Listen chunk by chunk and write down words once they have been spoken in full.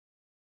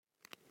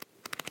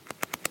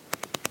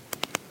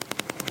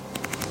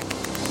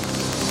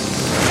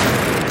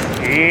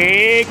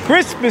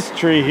Christmas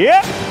tree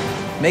here.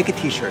 Make a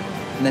t-shirt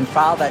and then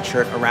follow that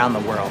shirt around the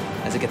world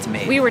as it gets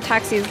made. We were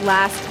Toxie's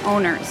last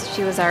owners.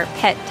 She was our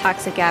pet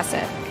toxic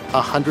asset.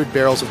 100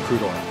 barrels of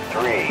crude oil.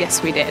 3.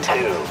 Yes, we did. 2.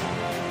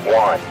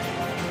 1.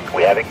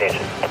 We have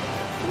ignition.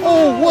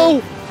 Oh,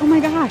 whoa! Oh my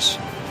gosh.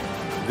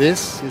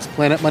 This is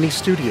Planet Money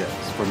Studios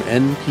from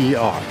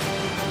NPR.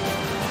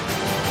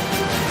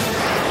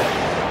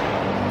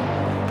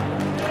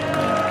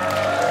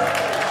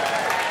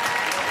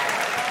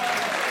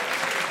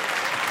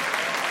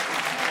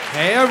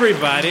 Hey,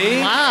 everybody.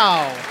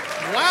 Wow.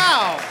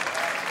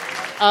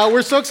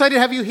 We're so excited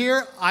to have you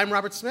here. I'm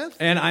Robert Smith.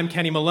 And I'm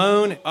Kenny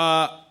Malone.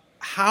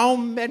 How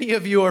many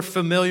of you are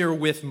familiar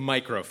with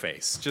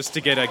Microface? Just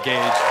to get a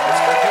gauge.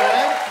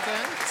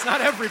 It's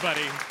not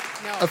everybody.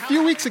 A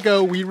few weeks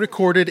ago, we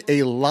recorded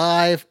a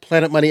live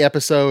Planet Money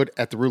episode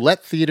at the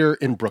Roulette Theater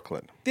in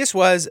Brooklyn. This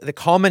was the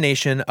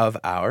culmination of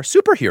our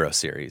superhero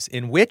series,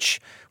 in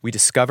which we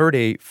discovered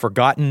a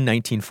forgotten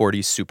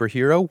 1940s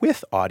superhero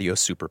with audio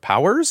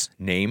superpowers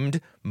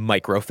named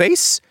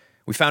Microface.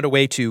 We found a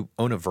way to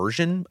own a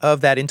version of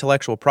that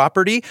intellectual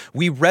property.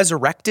 We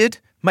resurrected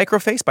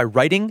Microface by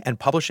writing and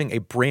publishing a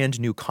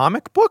brand new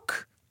comic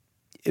book.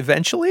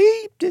 Eventually,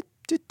 it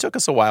took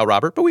us a while,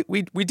 Robert, but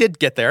we did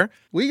get there.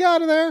 We got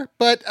there.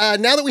 But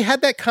now that we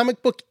had that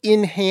comic book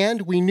in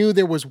hand, we knew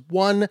there was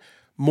one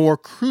more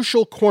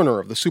crucial corner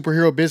of the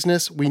superhero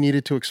business we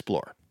needed to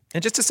explore.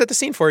 And just to set the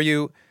scene for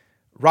you,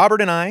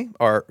 Robert and I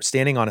are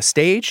standing on a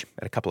stage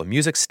at a couple of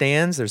music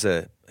stands. There's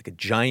a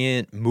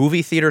giant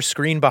movie theater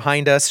screen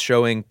behind us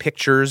showing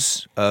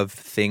pictures of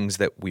things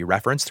that we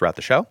reference throughout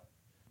the show.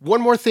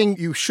 One more thing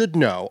you should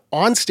know.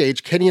 On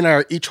stage, Kenny and I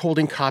are each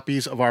holding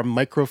copies of our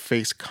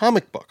Microface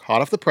comic book, hot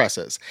off the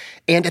presses.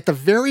 And at the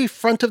very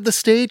front of the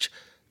stage,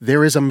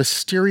 there is a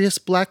mysterious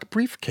black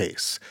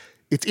briefcase.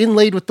 It's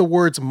inlaid with the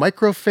words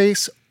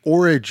Microface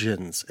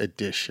Origins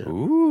Edition.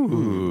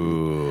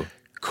 Ooh.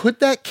 Could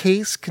that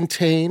case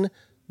contain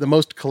the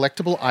most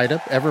collectible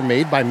item ever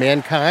made by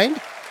mankind?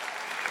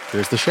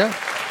 Here's the show.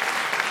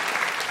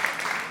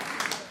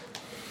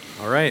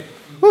 All right.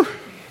 Whew.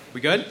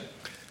 We good?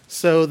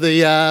 So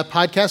the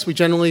podcast, we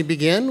generally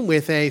begin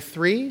with a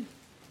 3,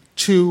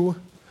 2,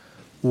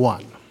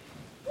 1.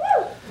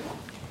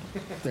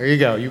 There you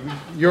go.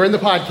 You're in the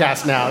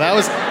podcast now. That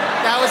was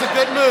a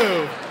good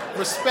move.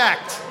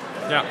 Respect.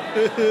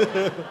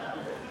 Yeah.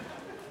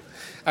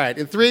 All right,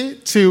 in 3,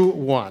 2,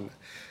 1.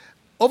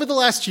 Over the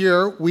last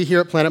year, we here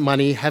at Planet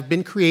Money have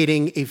been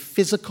creating a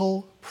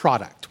physical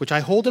product, which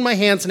I hold in my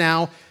hands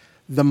now,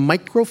 the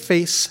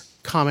Microface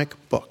comic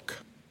book.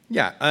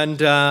 Yeah, and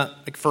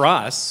for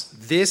us,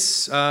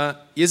 this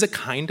is a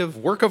kind of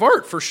work of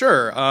art, for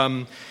sure.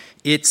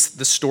 It's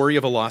the story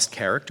of a lost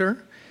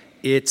character.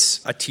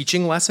 It's a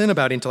teaching lesson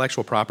about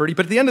intellectual property.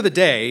 But at the end of the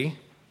day,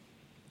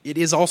 it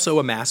is also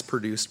a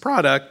mass-produced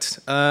product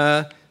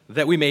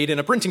that we made in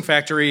a printing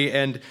factory,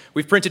 and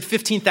we've printed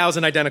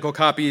 15,000 identical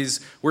copies.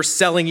 We're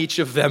selling each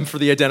of them for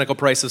the identical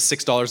price of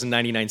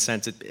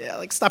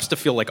 $6.99. It stops to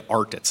feel like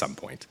art at some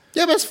point.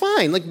 Yeah, but it's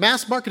fine.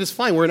 Mass market is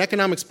fine. We're an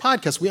economics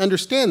podcast. We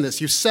understand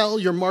this. You sell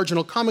your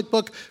marginal comic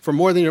book for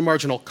more than your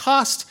marginal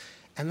cost,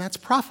 and that's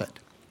profit.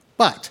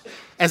 But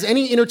as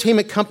any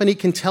entertainment company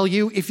can tell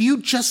you, if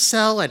you just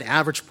sell an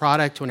average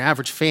product to an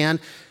average fan,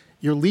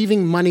 you're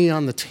leaving money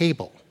on the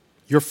table.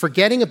 You're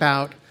forgetting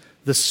about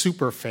the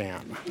super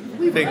fan.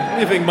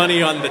 Leaving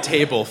money on the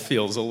table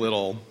feels a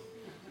little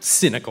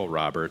cynical,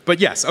 Robert. But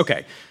yes,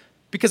 okay.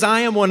 Because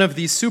I am one of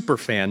these super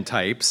fan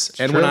types,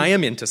 and when I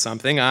am into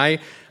something,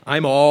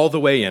 I'm all the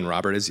way in,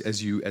 Robert,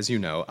 as you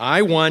know.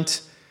 I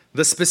want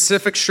the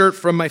specific shirt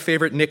from my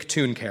favorite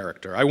Nicktoon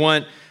character. I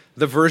want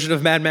the version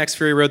of Mad Max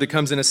Fury Road that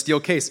comes in a steel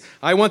case.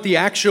 I want the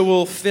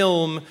actual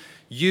film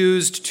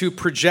used to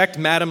project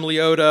Madame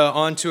Leota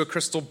onto a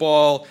crystal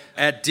ball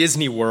at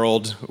Disney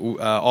World,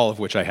 all of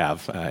which I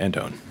have and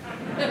own.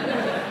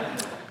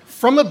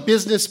 From a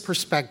business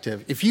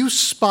perspective, if you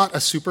spot a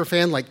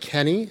superfan like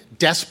Kenny,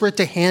 desperate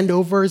to hand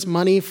over his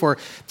money for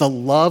the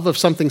love of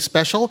something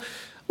special,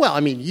 well,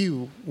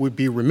 you would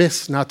be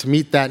remiss not to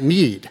meet that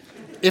need.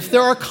 If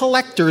there are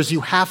collectors,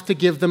 you have to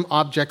give them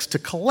objects to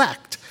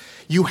collect.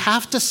 You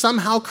have to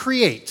somehow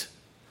create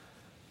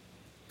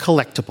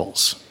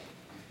collectibles.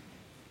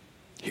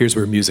 Here's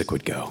where music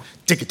would go.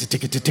 I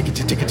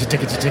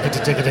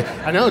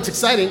know, it's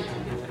exciting.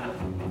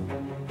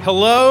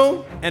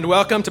 Hello, and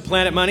welcome to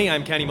Planet Money.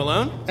 I'm Kenny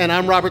Malone. And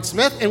I'm Robert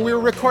Smith, and we're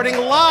recording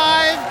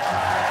live.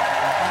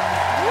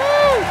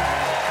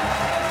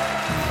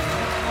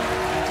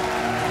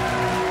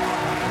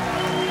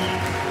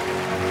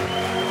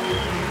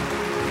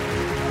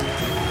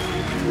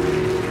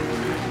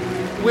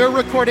 Woo! We're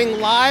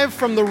recording live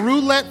from the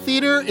Roulette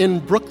Theater in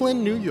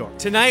Brooklyn, New York.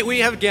 Tonight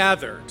we have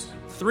gathered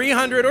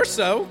 300 or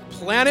so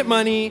Planet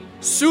Money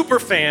super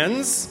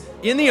fans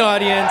in the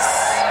audience.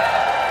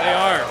 They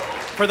are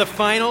for the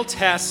final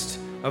test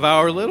of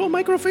our little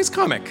Microface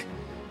comic.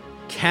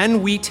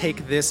 Can we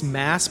take this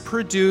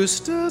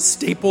mass-produced,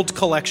 stapled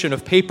collection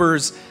of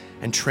papers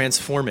and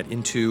transform it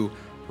into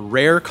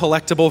rare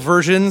collectible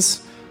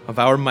versions of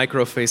our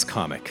Microface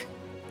comic?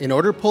 In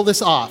order to pull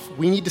this off,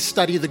 we need to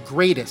study the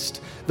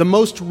greatest, the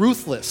most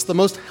ruthless, the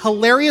most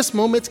hilarious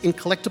moments in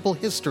collectible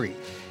history.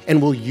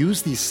 And we'll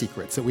use these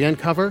secrets that we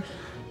uncover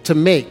to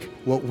make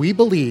what we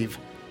believe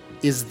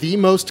is the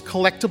most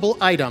collectible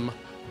item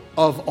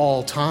of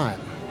all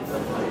time.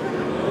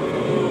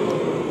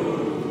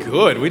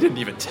 Good. We didn't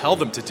even tell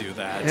them to do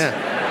that.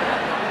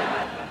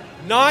 Yeah.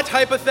 Not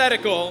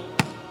hypothetical.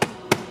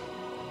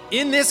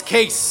 In this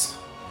case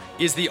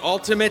is the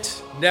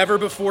ultimate,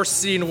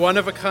 never-before-seen,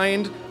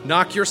 one-of-a-kind,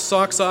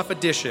 knock-your-socks-off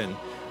edition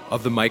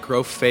of the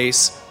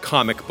Microface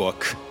comic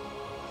book,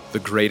 the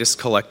greatest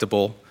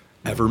collectible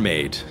ever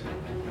made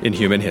in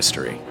human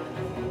history.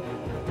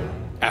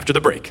 After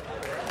the break.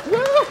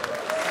 Woo!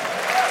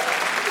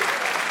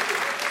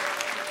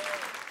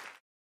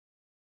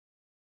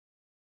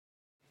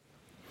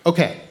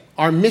 Okay,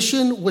 our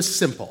mission was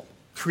simple.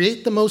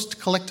 Create the most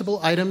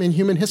collectible item in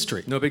human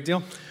history. No big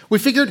deal. We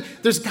figured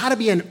there's got to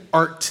be an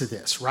art to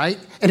this, right?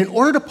 And in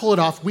order to pull it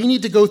off, we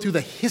need to go through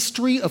the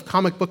history of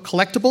comic book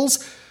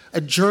collectibles,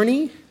 a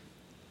journey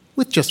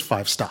with just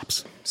 5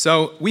 stops.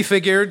 So we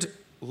figured,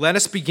 let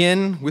us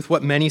begin with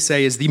what many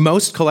say is the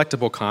most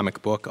collectible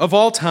comic book of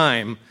all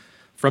time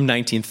from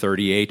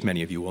 1938.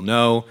 Many of you will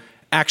know.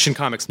 Action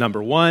Comics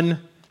 #1,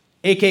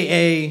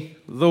 a.k.a.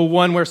 the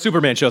one where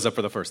Superman shows up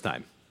for the first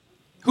time.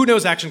 Who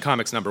knows Action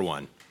Comics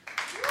 #1?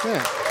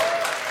 Yeah.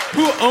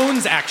 Who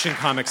owns Action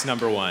Comics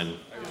 #1?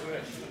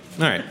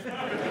 All right.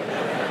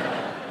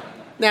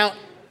 Now,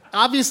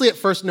 obviously at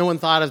first no one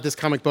thought of this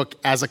comic book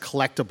as a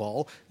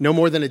collectible. No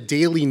more than a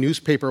daily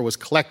newspaper was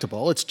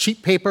collectible. It's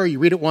cheap paper, you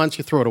read it once,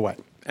 you throw it away.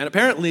 And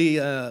apparently,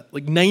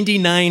 like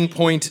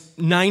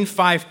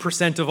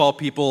 99.95% of all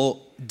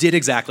people did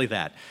exactly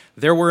that.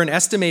 There were an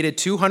estimated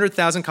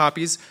 200,000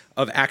 copies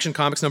of Action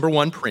Comics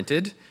 #1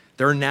 printed.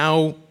 There are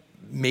now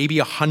maybe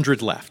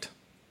 100 left.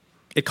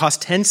 It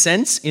cost 10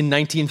 cents in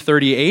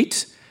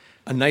 1938.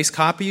 A nice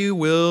copy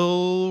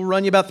will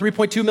run you about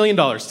 $3.2 million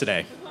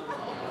today.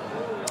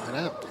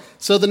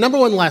 So the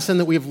 #1 lesson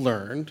that we've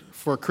learned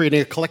for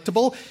creating a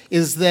collectible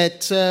is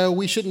that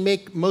we should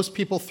make most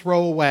people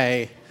throw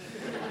away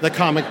the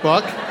comic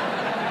book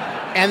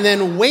and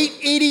then wait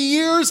 80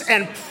 years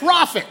and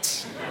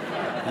profit.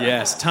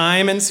 Yes,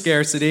 time and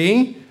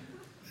scarcity.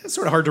 It's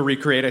sort of hard to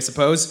recreate, I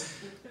suppose.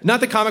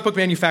 Not that comic book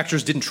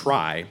manufacturers didn't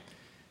try.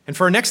 And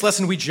for our next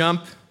lesson, we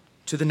jump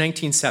to the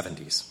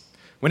 1970s,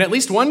 when at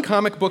least one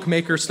comic book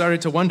maker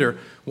started to wonder,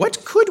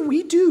 what could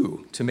we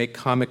do to make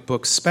comic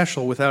books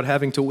special without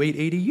having to wait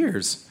 80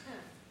 years?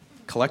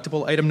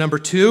 Collectible item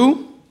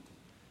 #2,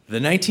 the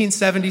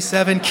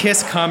 1977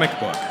 Kiss comic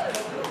book.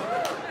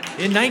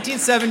 In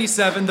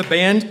 1977, the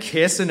band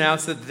Kiss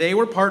announced that they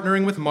were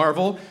partnering with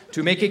Marvel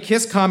to make a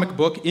Kiss comic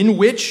book in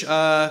which,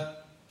 I'm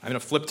going to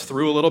flip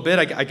through a little bit.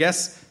 I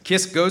guess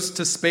Kiss goes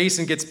to space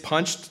and gets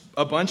punched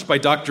a bunch by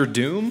Dr.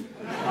 Doom.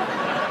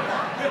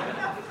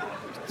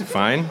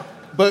 Fine.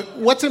 But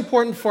what's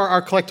important for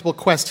our collectible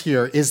quest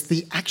here is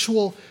the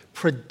actual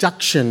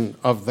production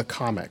of the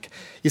comic.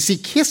 You see,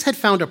 Kiss had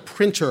found a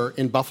printer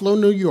in Buffalo,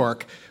 New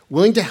York,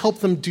 willing to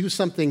help them do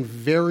something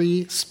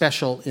very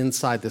special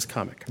inside this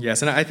comic.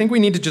 Yes, and I think we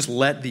need to just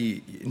let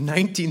the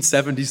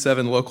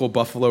 1977 local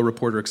Buffalo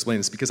reporter explain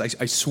this, because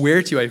I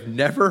swear to you, I've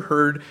never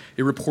heard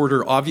a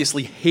reporter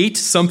obviously hate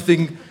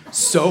something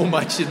so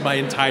much in my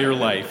entire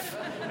life.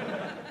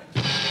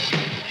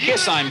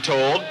 Kiss, I'm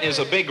told, is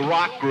a big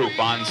rock group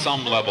on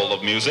some level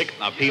of music,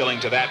 appealing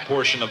to that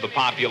portion of the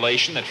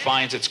population that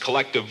finds its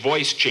collective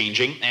voice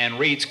changing and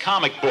reads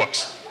comic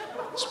books.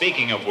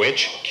 Speaking of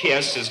which,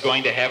 Kiss is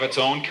going to have its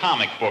own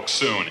comic book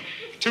soon.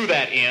 To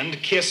that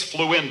end, Kiss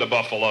flew into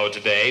Buffalo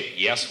today,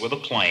 yes, with a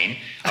plane,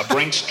 a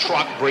Brinks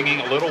truck bringing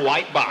a little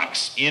white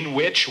box, in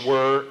which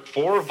were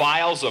 4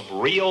 vials of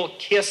real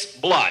Kiss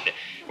blood,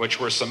 which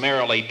were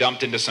summarily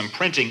dumped into some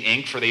printing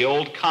ink for the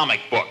old comic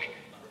book.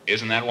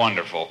 Isn't that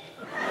wonderful?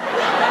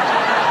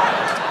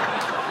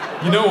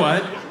 You know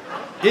what?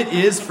 It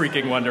is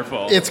freaking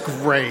wonderful. It's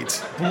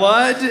great.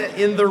 Blood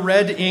in the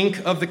red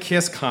ink of the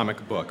Kiss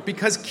comic book,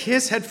 because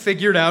Kiss had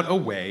figured out a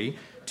way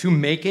to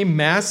make a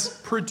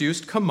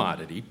mass-produced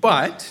commodity,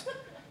 but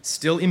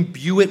still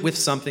imbue it with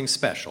something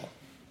special.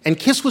 And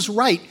Kiss was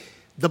right.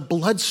 The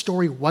blood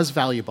story was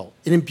valuable.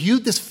 It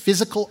imbued this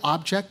physical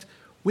object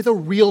with a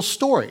real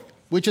story,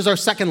 which is our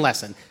second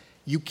lesson.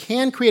 You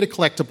can create a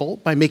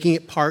collectible by making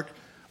it part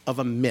of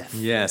a myth.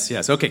 Yes.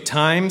 Okay,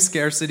 time,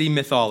 scarcity,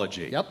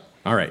 mythology. Yep.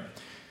 All right.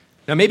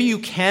 Now, maybe you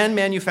can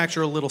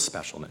manufacture a little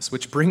specialness,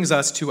 which brings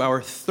us to our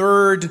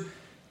third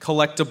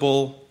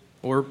collectible,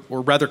 or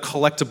rather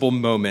collectible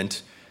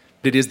moment.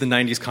 It is the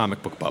 90s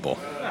comic book bubble.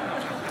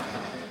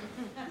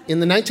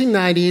 In the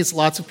 1990s,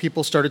 lots of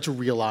people started to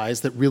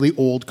realize that really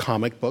old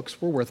comic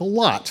books were worth a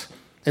lot.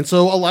 And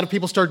so a lot of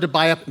people started to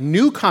buy up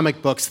new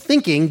comic books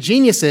thinking,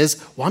 geniuses,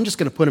 well, I'm just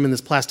going to put them in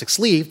this plastic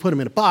sleeve, put them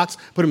in a box,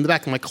 put them in the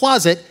back of my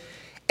closet,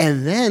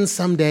 and then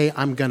someday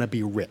I'm going to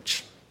be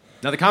rich.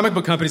 Now, the comic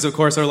book companies, of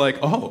course, are like,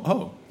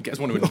 oh, you guys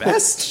want to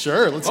invest?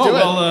 Sure, let's do it.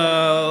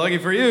 Well,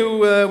 lucky for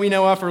you, we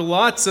now offer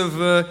lots of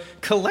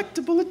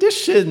collectible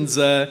editions.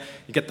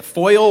 You get the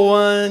foil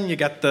one, you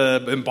got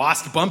the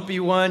embossed bumpy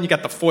one, you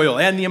got the foil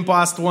and the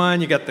embossed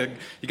one, you got the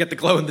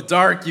glow in the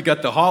dark, you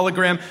got the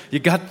hologram, you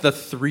got the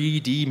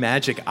 3D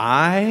magic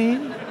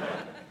eye.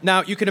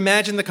 Now, you can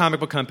imagine the comic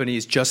book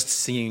companies just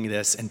seeing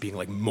this and being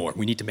like, more.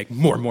 We need to make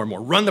more.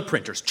 Run the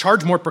printers,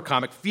 charge more per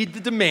comic, feed the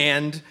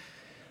demand.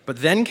 But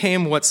then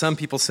came what some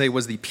people say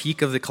was the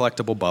peak of the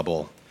collectible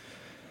bubble,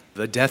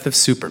 the death of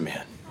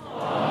Superman.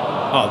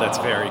 Oh, that's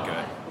very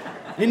good.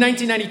 In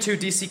 1992,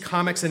 DC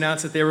Comics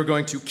announced that they were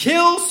going to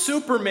kill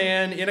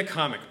Superman in a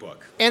comic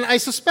book. And I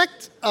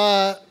suspect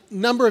a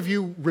number of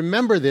you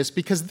remember this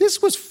because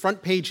this was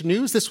front page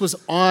news. This was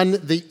on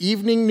the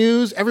evening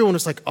news. Everyone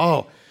was like,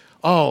 oh,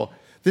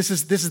 this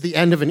is the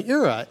end of an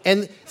era.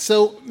 And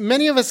so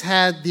many of us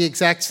had the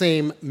exact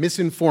same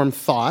misinformed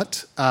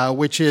thought,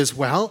 which is,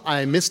 well,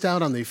 I missed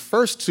out on the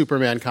first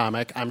Superman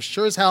comic. I'm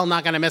sure as hell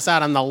not going to miss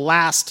out on the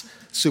last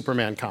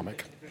Superman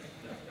comic.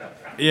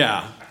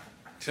 Yeah.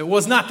 It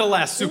was not the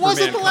last Superman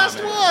comic. It wasn't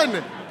the last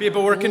one.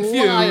 People were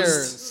confused.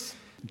 Liars.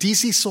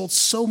 DC sold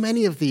so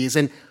many of these.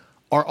 And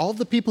are all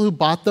the people who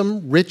bought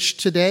them rich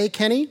today,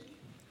 Kenny?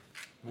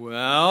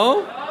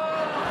 Well,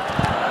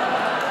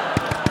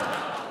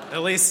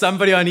 at least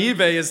somebody on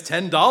eBay is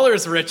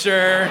 $10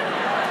 richer.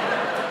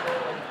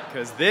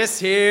 Because this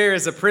here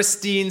is a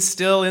pristine,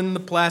 still in the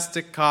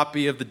plastic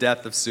copy of The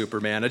Death of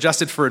Superman.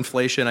 Adjusted for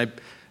inflation,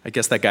 I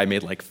guess that guy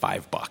made like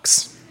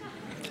 $5.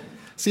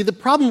 See, the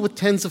problem with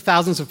tens of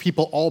thousands of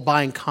people all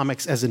buying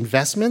comics as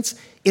investments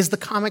is the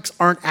comics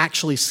aren't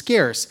actually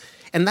scarce.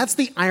 And that's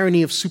the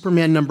irony of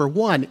Superman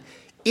 #1.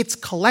 It's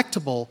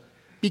collectible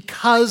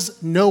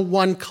because no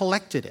one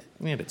collected it.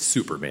 And it's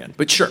Superman,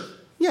 but sure.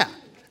 Yeah.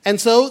 And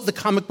so the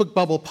comic book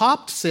bubble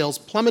popped, sales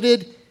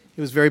plummeted.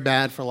 It was very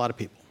bad for a lot of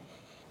people.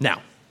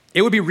 Now,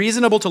 it would be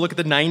reasonable to look at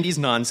the 90s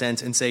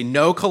nonsense and say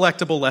no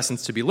collectible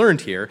lessons to be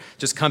learned here,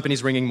 just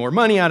companies wringing more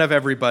money out of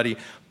everybody.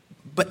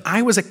 But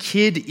I was a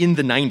kid in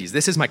the 90s.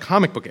 This is my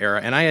comic book era,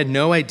 and I had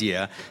no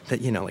idea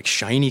that, like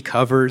shiny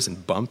covers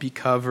and bumpy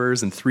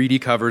covers and 3D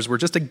covers were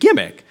just a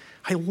gimmick.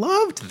 I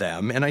loved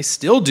them, and I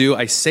still do.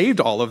 I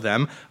saved all of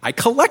them. I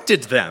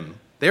collected them.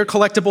 They're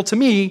collectible to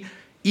me,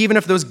 even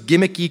if those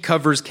gimmicky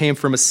covers came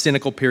from a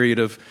cynical period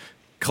of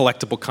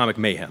collectible comic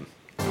mayhem.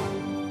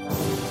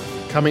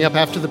 Coming up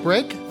after the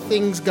break,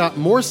 things got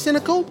more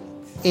cynical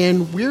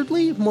and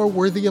weirdly more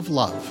worthy of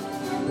love.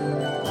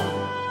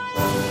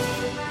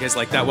 You guys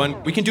like that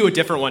one? We can do a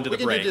different one to the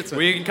break.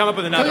 We can come up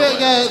with another one.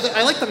 Yeah,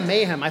 I like the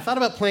mayhem. I thought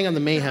about playing on the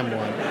mayhem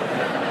one.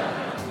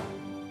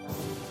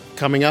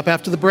 Coming up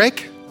after the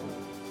break?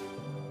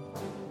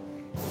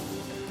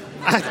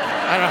 I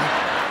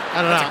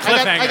don't know.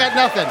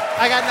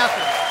 I got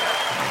nothing.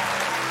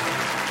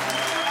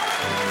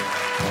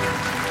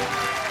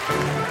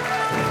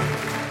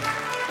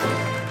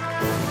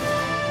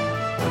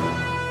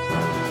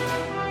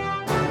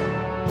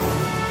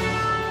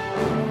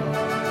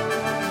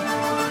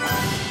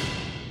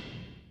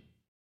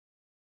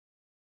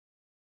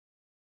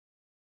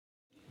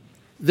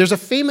 There's a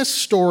famous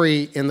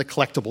story in the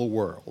collectible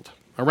world.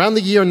 Around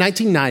the year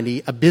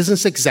 1990, a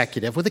business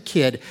executive with a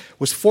kid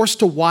was forced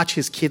to watch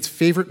his kid's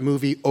favorite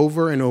movie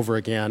over and over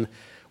again,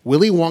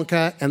 Willy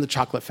Wonka and the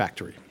Chocolate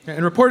Factory.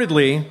 And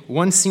reportedly,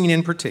 one scene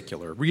in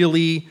particular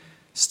really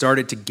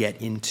started to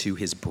get into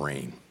his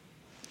brain.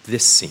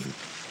 This scene.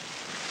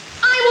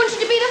 I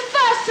wanted to be the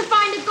first to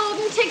find a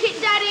golden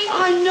ticket, Daddy.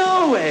 I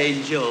know,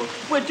 Angel.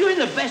 We're doing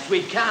the best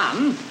we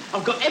can.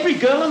 I've got every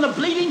girl on the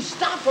bleeding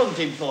staff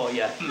hunting for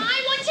you. I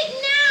want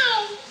it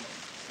now.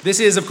 This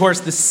is, of course,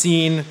 the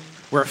scene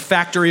where a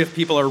factory of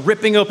people are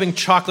ripping open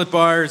chocolate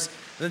bars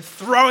and then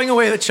throwing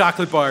away the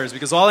chocolate bars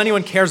because all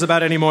anyone cares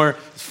about anymore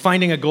is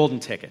finding a golden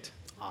ticket.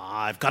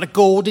 I've got a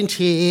golden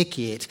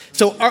ticket.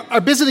 So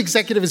our business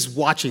executive is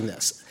watching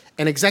this,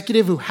 an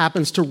executive who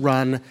happens to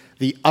run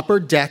the Upper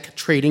Deck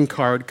Trading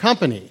Card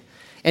Company.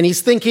 And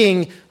he's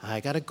thinking, I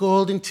got a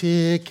golden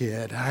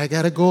ticket.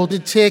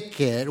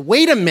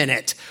 Wait a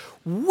minute.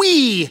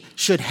 We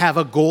should have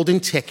a golden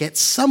ticket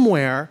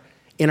somewhere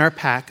in our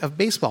pack of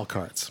baseball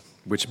cards.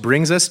 Which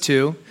brings us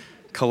to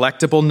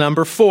collectible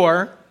number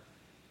 4,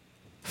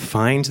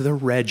 Find the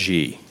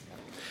Reggie.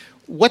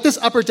 What this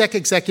Upper Deck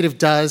executive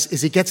does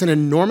is he gets an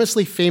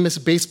enormously famous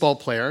baseball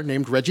player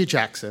named Reggie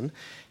Jackson,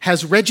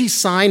 has Reggie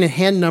sign and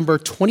hand number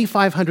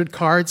 2,500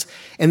 cards,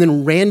 and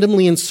then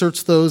randomly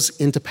inserts those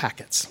into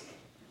packets.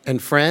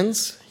 And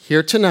friends,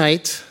 here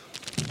tonight,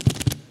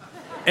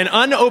 an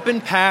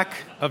unopened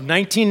pack of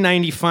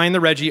 1990 Find the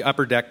Reggie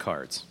Upper Deck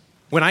cards.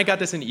 When I got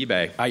this in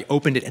eBay, I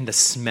opened it and the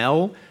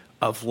smell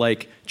of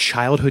like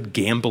childhood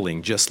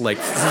gambling just like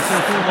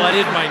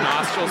flooded my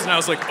nostrils, and I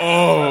was like,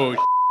 oh,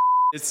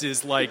 this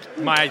is like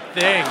my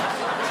thing.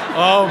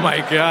 Oh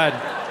my God.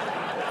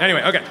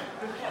 Anyway, okay.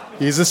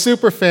 He's a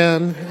super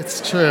fan.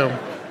 It's true.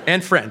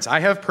 And friends, I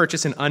have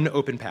purchased an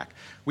unopened pack.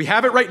 We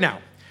have it right now.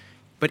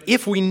 But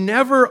if we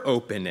never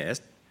open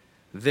it,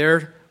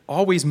 there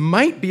always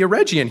might be a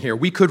Reggie in here.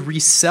 We could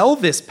resell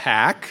this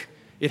pack.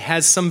 It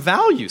has some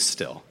value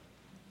still.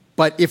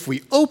 But if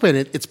we open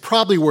it, it's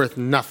probably worth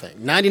nothing.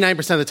 99%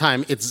 of the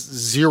time, it's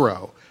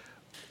zero.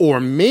 Or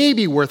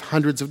maybe worth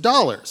hundreds of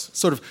dollars.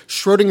 Sort of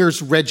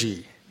Schrodinger's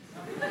Reggie.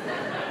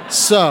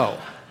 So,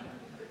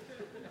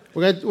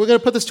 we're gonna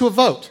put this to a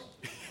vote.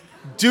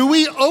 Do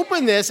we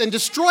open this and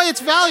destroy its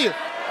value?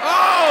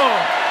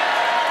 Oh!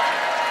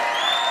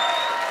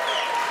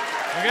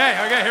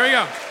 Okay, here we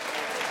go.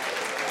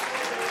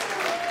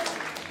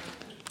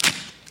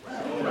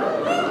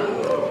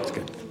 That's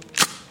good.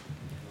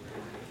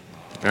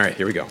 All right,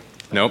 here we go.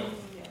 Nope.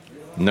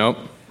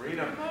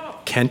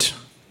 Kent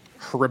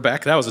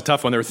Hrbek. That was a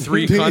tough one. There were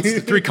three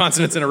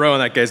consonants in a row in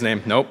that guy's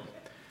name. Nope.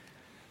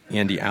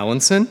 Andy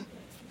Allenson.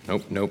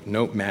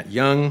 Nope. Matt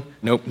Young.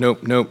 Nope.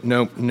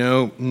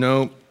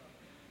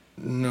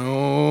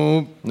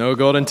 No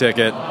golden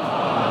ticket.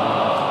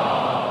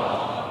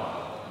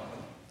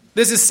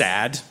 This is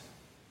sad,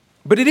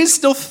 but it is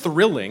still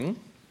thrilling.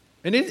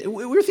 And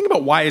we were thinking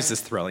about why is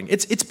this thrilling?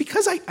 It's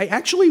because I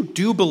actually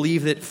do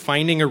believe that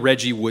finding a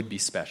Reggie would be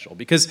special.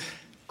 Because,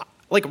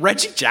 like,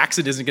 Reggie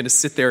Jackson isn't going to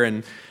sit there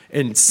and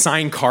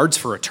sign cards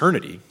for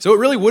eternity. So it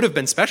really would have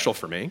been special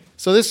for me.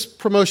 So this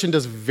promotion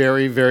does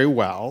very, very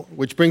well,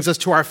 which brings us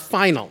to our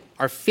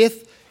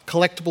fifth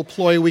collectible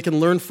ploy we can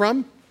learn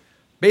from.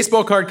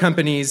 Baseball card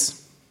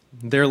companies,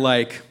 they're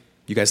like,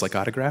 you guys like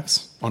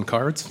autographs on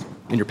cards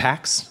in your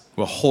packs?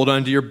 Well, hold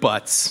on to your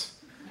butts.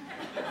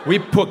 We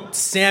put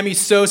Sammy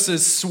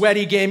Sosa's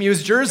sweaty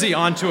game-used jersey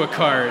onto a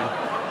card.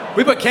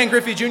 We put Ken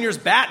Griffey Jr.'s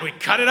bat, and we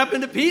cut it up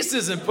into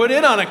pieces and put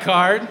it on a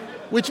card.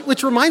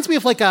 Which reminds me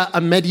of like a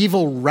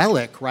medieval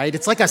relic, right?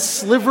 It's like a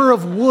sliver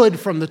of wood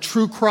from the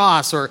True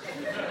Cross, or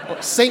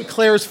St.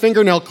 Clair's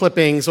fingernail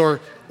clippings, or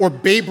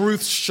Babe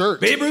Ruth's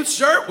shirt. Babe Ruth's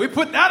shirt? We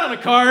put that on a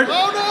card.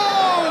 Oh,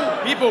 no!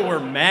 People were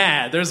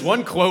mad. There's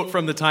one quote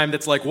from the time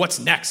that's like, what's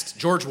next?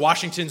 George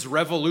Washington's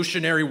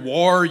Revolutionary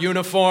War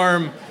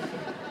uniform.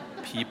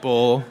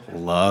 People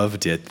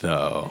loved it,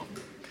 though.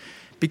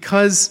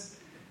 Because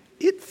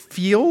it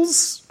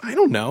feels, I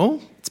don't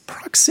know, it's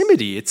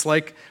proximity. It's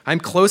like I'm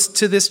close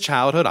to this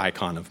childhood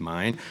icon of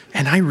mine,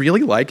 and I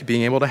really like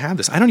being able to have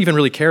this. I don't even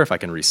really care if I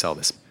can resell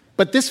this.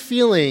 But this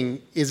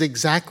feeling is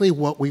exactly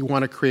what we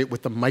want to create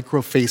with the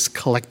Microface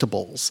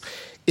collectibles.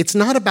 It's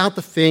not about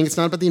the thing, it's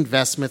not about the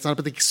investment, it's not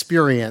about the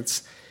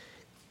experience.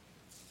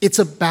 It's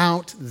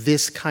about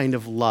this kind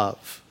of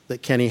love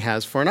that Kenny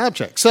has for an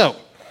object. So,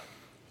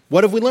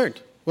 what have we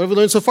learned? What have we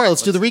learned so far?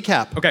 Let's do the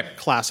recap. Okay.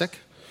 Classic.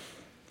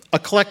 A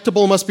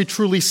collectible must be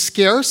truly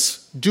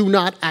scarce. Do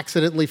not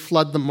accidentally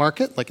flood the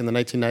market, like in the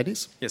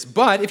 1990s. Yes,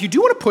 but if you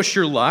do want to push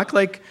your luck,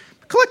 like,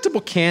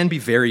 collectible can be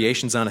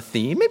variations on a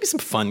theme, maybe some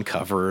fun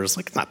covers,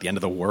 like it's not the end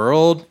of the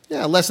world.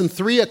 Yeah, lesson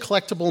 3, a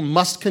collectible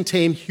must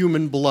contain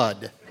human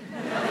blood.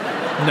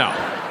 No.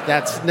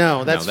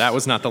 That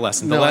was not the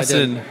lesson. No, the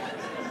lesson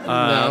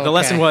No, the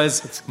lesson okay.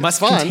 was It's must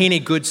fun. contain a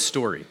good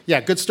story.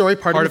 Yeah, good story,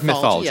 part of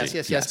mythology.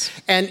 Yes. Yes.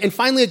 And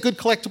finally, a good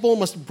collectible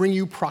must bring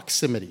you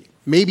proximity,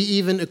 maybe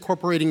even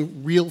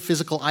incorporating real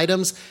physical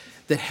items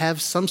that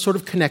have some sort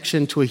of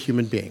connection to a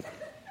human being.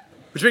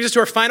 Which brings us to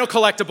our final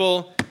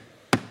collectible.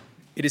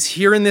 It is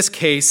here in this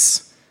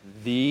case,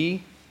 the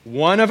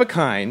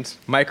one-of-a-kind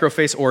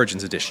Microface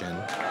Origins Edition.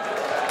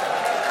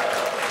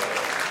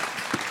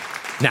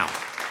 Now,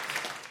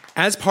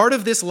 as part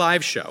of this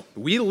live show,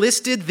 we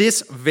listed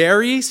this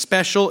very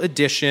special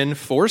edition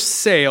for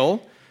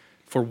sale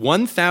for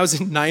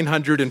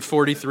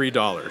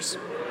 $1,943.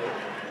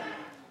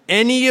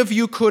 Any of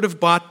you could have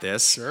bought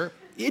this. Sure.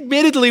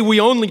 Admittedly, we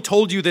only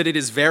told you that it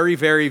is very,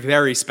 very,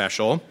 very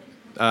special,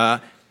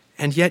 and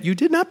yet you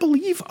did not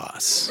believe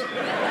us.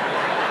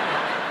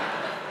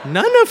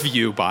 None of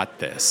you bought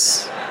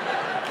this.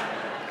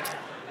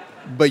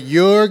 But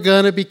you're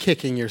going to be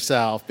kicking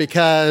yourself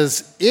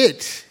because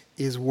it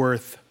is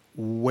worth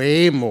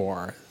way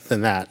more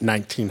than that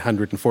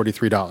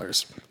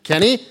 $1,943.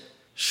 Kenny,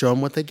 show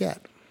them what they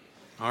get.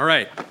 All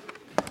right.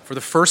 For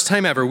the first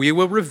time ever, we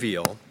will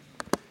reveal...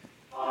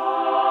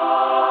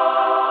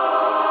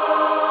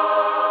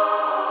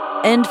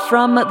 And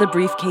from the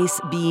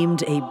briefcase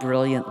beamed a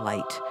brilliant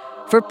light.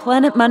 For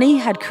Planet Money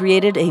had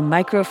created a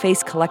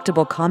Microface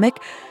collectible comic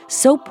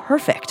so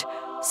perfect,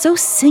 so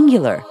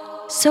singular,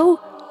 so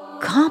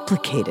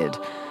complicated,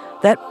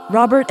 that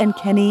Robert and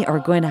Kenny are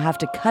going to have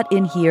to cut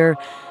in here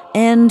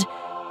and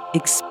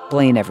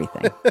explain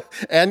everything.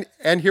 And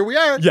here we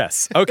are.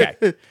 Yes. Okay.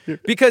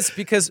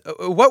 because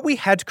what we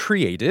had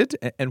created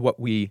and what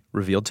we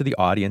revealed to the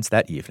audience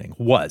that evening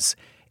was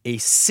a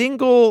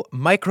single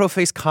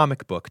Microface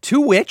comic book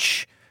to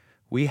which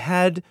we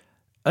had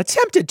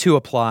attempted to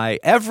apply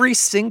every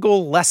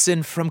single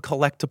lesson from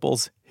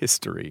collectibles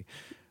history.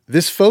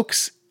 This,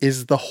 folks,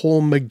 is the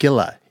whole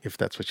Megillah, if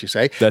that's what you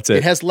say. That's it.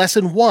 It has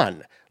lesson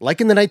 1.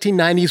 Like in the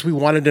 1990s, we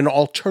wanted an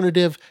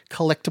alternative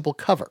collectible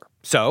cover.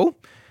 So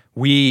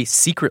we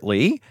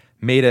secretly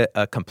made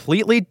a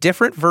completely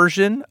different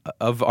version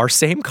of our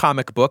same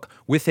comic book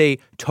with a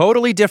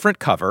totally different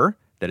cover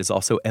that is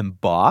also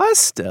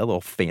embossed, a little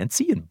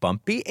fancy and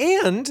bumpy.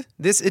 And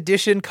this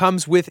edition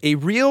comes with a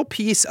real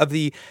piece of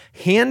the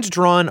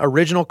hand-drawn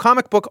original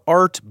comic book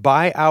art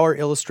by our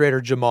illustrator,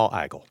 Jamal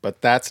Igle.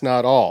 But that's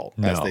not all,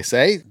 as they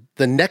say.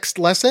 The next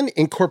lesson,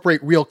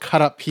 incorporate real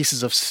cut-up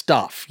pieces of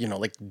stuff,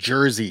 like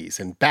jerseys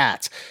and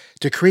bats,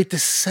 to create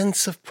this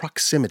sense of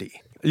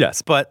proximity.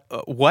 Yes, but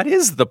what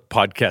is the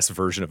podcast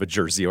version of a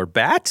jersey or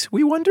bat,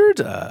 we wondered?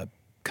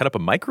 Cut up a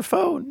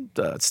microphone?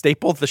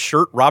 Staple the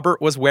shirt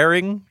Robert was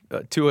wearing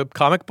to a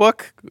comic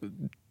book?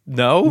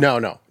 No?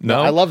 No.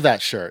 I love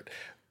that shirt.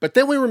 But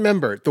then we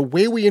remembered the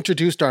way we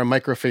introduced our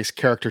Microface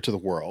character to the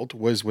world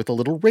was with a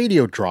little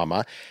radio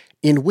drama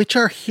in which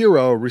our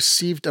hero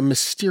received a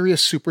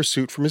mysterious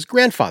supersuit from his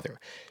grandfather.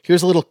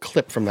 Here's a little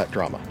clip from that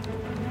drama.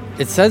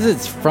 It says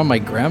it's from my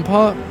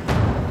grandpa.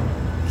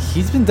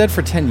 He's been dead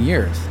for 10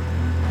 years.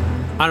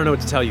 I don't know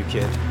what to tell you,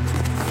 kid.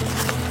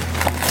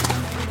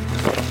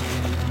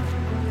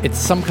 It's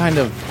some kind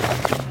of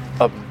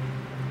a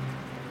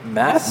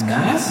mask?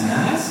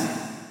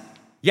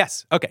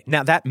 Yes. Okay.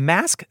 Now that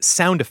mask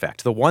sound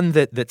effect, the one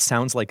that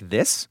sounds like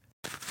this,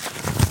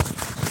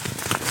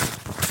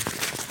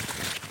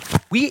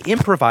 we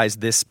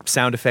improvised this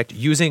sound effect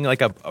using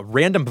like a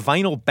random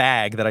vinyl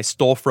bag that I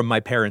stole from my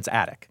parents'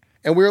 attic.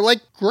 And we were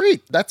like,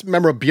 great, that's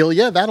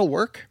memorabilia, that'll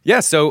work. Yeah,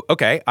 so,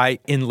 okay, I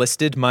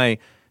enlisted my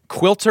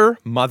quilter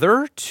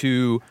mother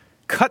to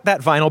cut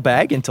that vinyl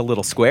bag into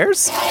little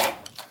squares.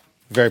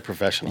 Very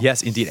professional.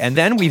 Yes, indeed. And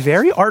then we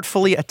very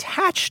artfully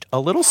attached a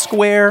little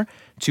square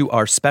to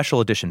our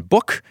special edition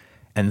book.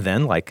 And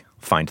then, like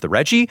Find the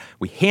Reggie,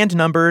 we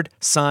hand-numbered,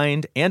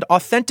 signed, and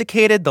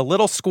authenticated the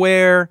little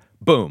square.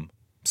 Boom.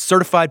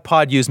 Certified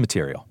pod use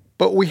material.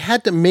 But we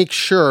had to make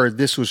sure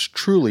this was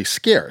truly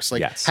scarce.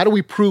 How do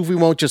we prove we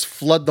won't just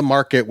flood the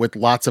market with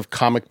lots of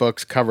comic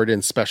books covered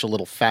in special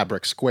little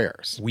fabric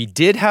squares? We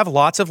did have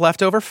lots of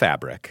leftover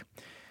fabric.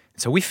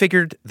 So we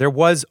figured there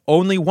was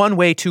only one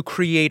way to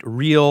create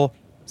real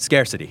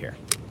scarcity here.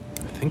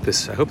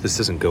 I hope this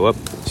doesn't go up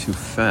too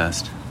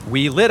fast.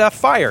 We lit a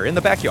fire in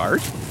the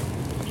backyard,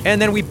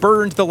 and then we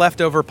burned the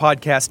leftover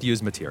podcast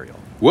use material.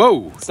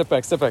 Whoa! Step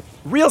back.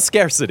 Real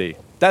scarcity.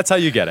 That's how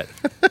you get it.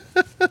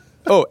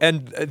 Oh,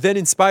 and then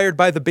inspired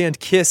by the band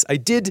Kiss, I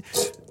did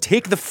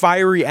take the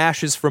fiery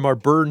ashes from our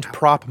burned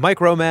prop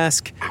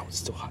Micromask. Ow, it's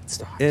still hot.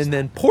 And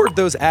then poured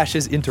those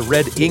ashes into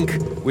red ink,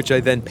 which I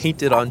then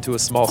painted onto a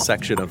small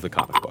section of the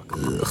comic book.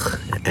 Ugh,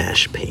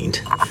 ash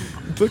paint.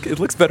 Look, it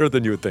looks better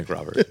than you would think,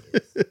 Robert.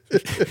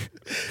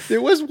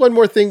 There was one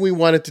more thing we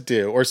wanted to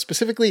do, or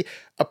specifically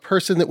a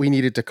person that we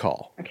needed to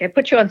call. Okay,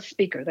 put you on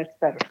speaker. That's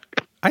better.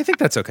 I think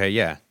that's okay,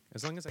 yeah.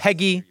 As long as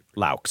Peggy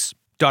Laux,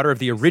 daughter of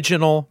the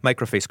original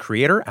Microface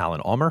creator,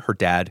 Alan Ulmer. Her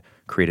dad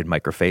created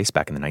Microface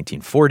back in the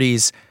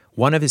 1940s.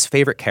 One of his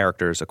favorite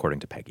characters, according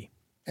to Peggy.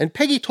 And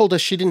Peggy told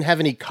us she didn't have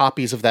any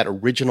copies of that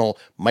original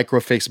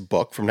Microface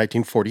book from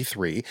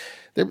 1943.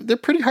 They're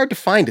pretty hard to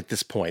find at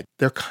this point.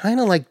 They're kind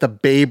of like the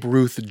Babe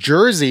Ruth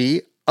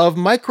jersey of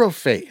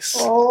Microface.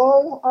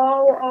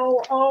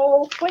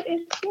 What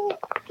is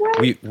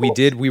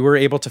that? We were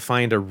able to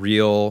find a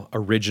real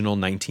original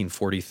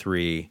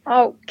 1943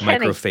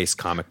 Microface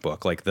comic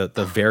book, like the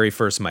very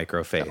first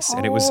Microface.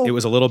 And it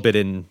was a little bit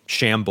in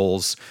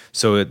shambles,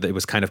 so it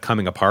was kind of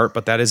coming apart,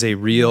 but that is a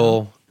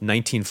real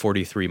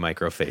 1943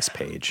 Microface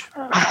page.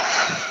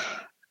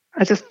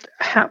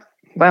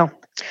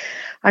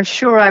 I'm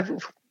sure I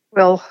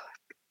will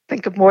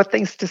think of more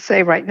things to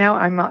say right now.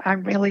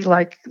 I'm really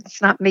like,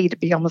 it's not me to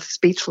be almost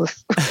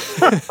speechless.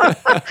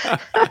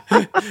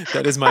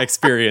 That is my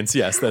experience.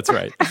 Yes, that's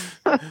right.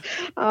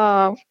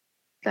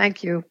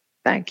 Thank you.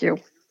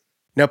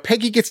 Now,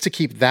 Peggy gets to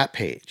keep that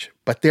page,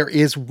 but there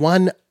is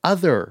one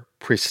other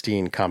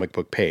pristine comic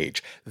book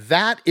page.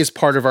 That is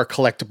part of our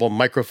collectible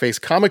Microface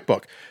comic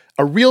book,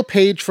 a real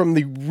page from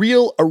the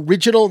real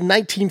original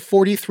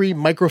 1943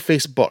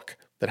 Microface book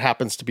that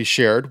happens to be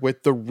shared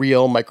with the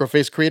real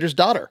Microface creator's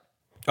daughter.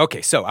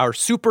 Okay, so our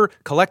super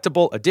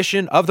collectible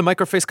edition of the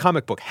Microface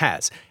comic book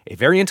has a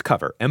variant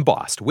cover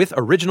embossed with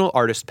original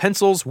artist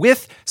pencils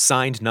with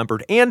signed,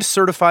 numbered, and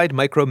certified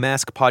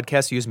Micromask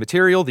podcast use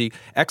material, the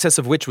excess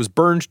of which was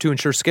burned to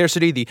ensure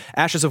scarcity, the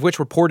ashes of which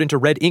were poured into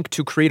red ink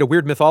to create a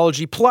weird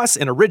mythology, plus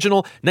an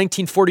original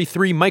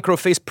 1943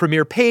 Microface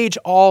premiere page,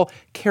 all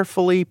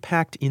carefully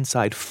packed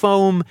inside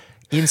foam,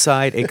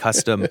 inside a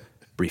custom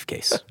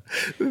briefcase.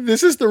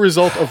 This is the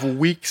result of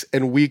weeks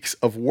and weeks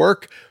of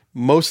work,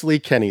 mostly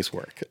Kenny's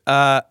work.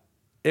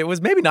 It was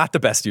maybe not the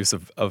best use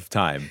of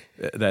time.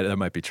 That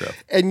might be true.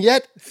 And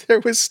yet, there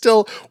was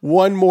still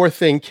one more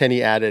thing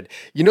Kenny added.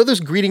 You know those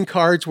greeting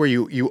cards where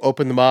you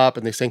open them up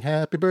and they say,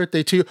 happy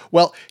birthday to you?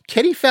 Well,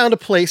 Kenny found a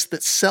place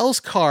that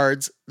sells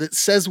cards that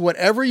says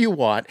whatever you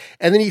want,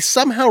 and then he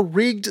somehow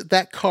rigged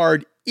that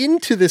card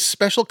into this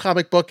special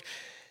comic book.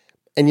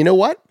 And you know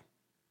what?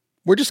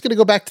 We're just going to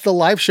go back to the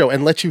live show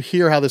and let you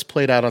hear how this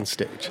played out on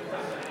stage.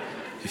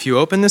 If you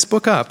open this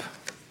book up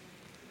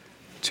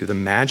to the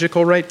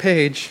magical right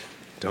page,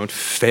 don't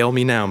fail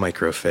me now,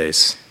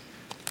 Microface.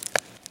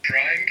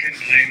 Crime can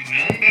claim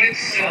none but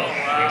itself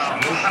for its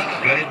most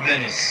dreaded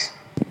menace.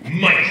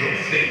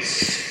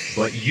 Microface.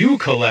 But you,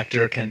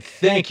 collector, can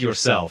thank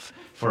yourself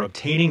for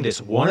obtaining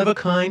this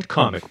one-of-a-kind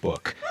comic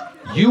book.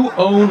 You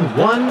own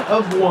one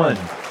of one,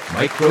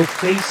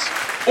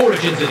 Microface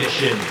Origins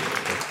Edition.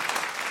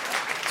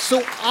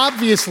 So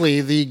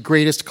obviously the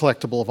greatest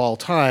collectible of all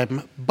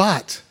time,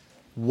 but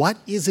what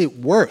is it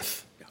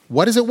worth?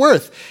 What is it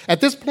worth?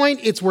 At this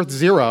point, it's worth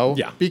zero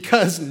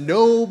because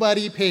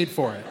nobody paid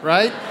for it,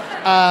 right?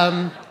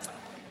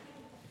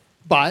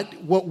 But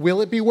what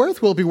will it be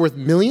worth? Will it be worth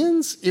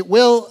millions? It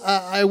will.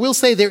 I will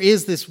say there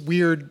is this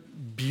weird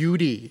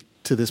beauty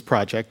to this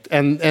project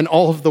and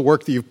all of the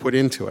work that you've put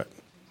into it.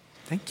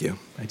 Thank you.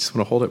 I just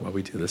want to hold it while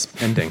we do this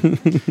ending.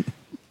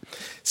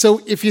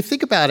 So if you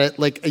think about it,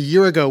 like a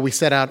year ago, we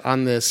set out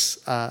on this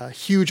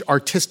huge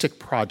artistic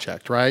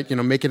project, right? You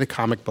know, making a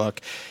comic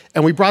book.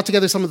 And we brought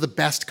together some of the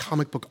best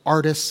comic book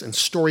artists and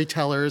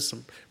storytellers,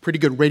 some pretty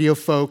good radio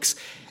folks.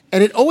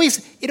 And it always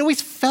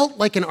felt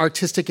like an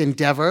artistic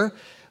endeavor.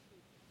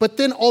 But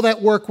then all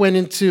that work went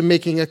into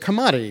making a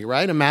commodity,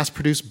 right? A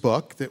mass-produced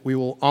book that we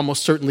will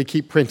almost certainly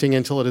keep printing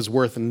until it is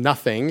worth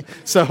nothing.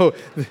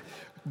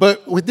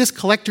 But with this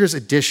collector's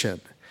edition,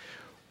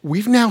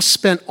 we've now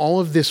spent all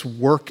of this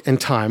work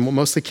and time, well,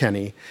 mostly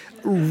Kenny,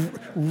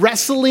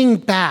 wrestling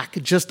back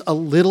just a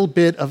little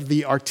bit of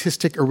the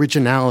artistic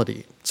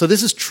originality. So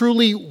this is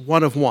truly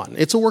one of one.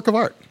 It's a work of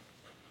art.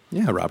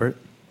 Yeah, Robert.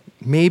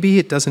 Maybe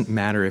it doesn't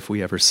matter if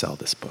we ever sell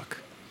this book.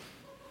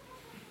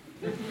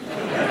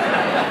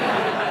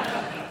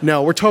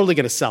 No, we're totally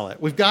going to sell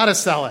it. We've got to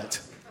sell it.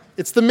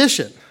 It's the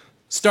mission.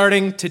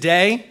 Starting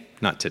today,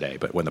 not today,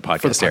 but when the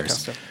podcast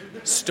airs.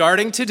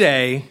 Starting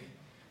today,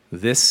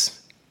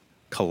 this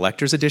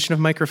collector's edition of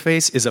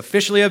Microface is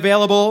officially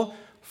available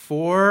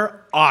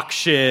for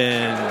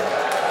auction.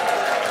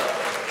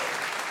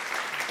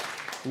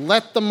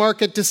 Let the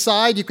market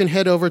decide. You can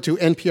head over to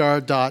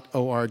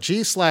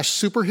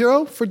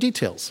npr.org/superhero for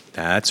details.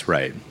 That's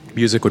right.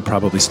 Music would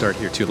probably start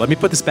here, too. Let me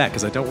put this back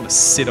because I don't want to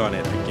sit on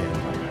it again.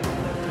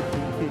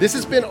 This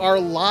has been our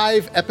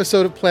live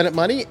episode of Planet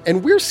Money,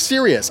 and we're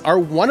serious. Our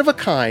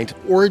one-of-a-kind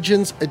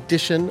Origins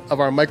edition of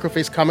our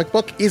Microface comic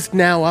book is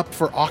now up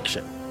for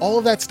auction. All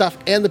of that stuff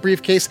and the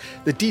briefcase,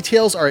 the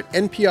details are at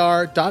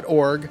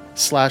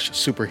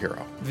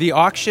npr.org/superhero. The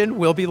auction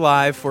will be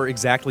live for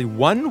exactly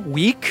 1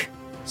 week,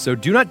 so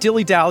do not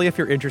dilly-dally if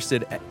you're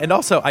interested. And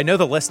also, I know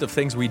the list of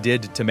things we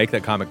did to make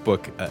that comic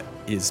book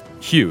is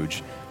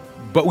huge,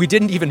 but we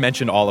didn't even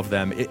mention all of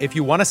them. If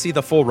you want to see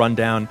the full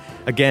rundown,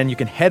 again, you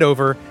can head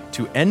over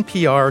to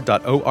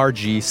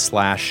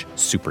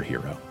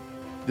npr.org/superhero.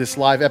 This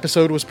live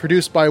episode was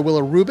produced by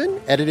Willa Rubin,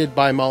 edited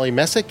by Molly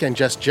Messick and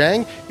Jess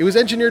Jang. It was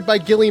engineered by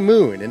Gilly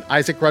Moon and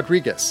Isaac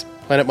Rodriguez.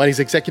 Planet Money's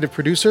executive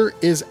producer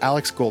is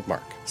Alex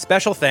Goldmark.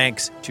 Special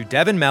thanks to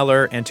Devin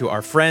Meller and to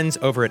our friends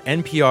over at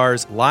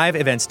NPR's live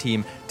events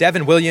team,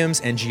 Devin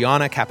Williams and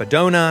Gianna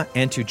Capadona,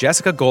 and to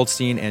Jessica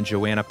Goldstein and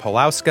Joanna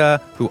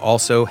Polowska, who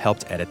also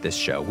helped edit this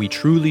show. We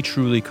truly,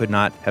 truly could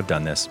not have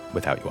done this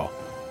without you all.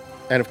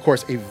 And of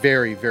course, a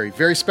very, very,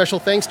 very special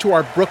thanks to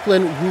our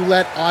Brooklyn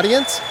Roulette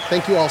audience.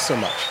 Thank you all so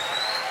much.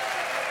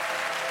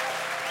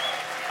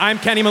 I'm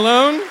Kenny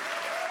Malone.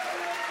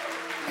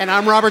 And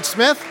I'm Robert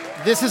Smith.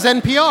 This is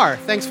NPR.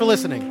 Thanks for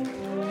listening.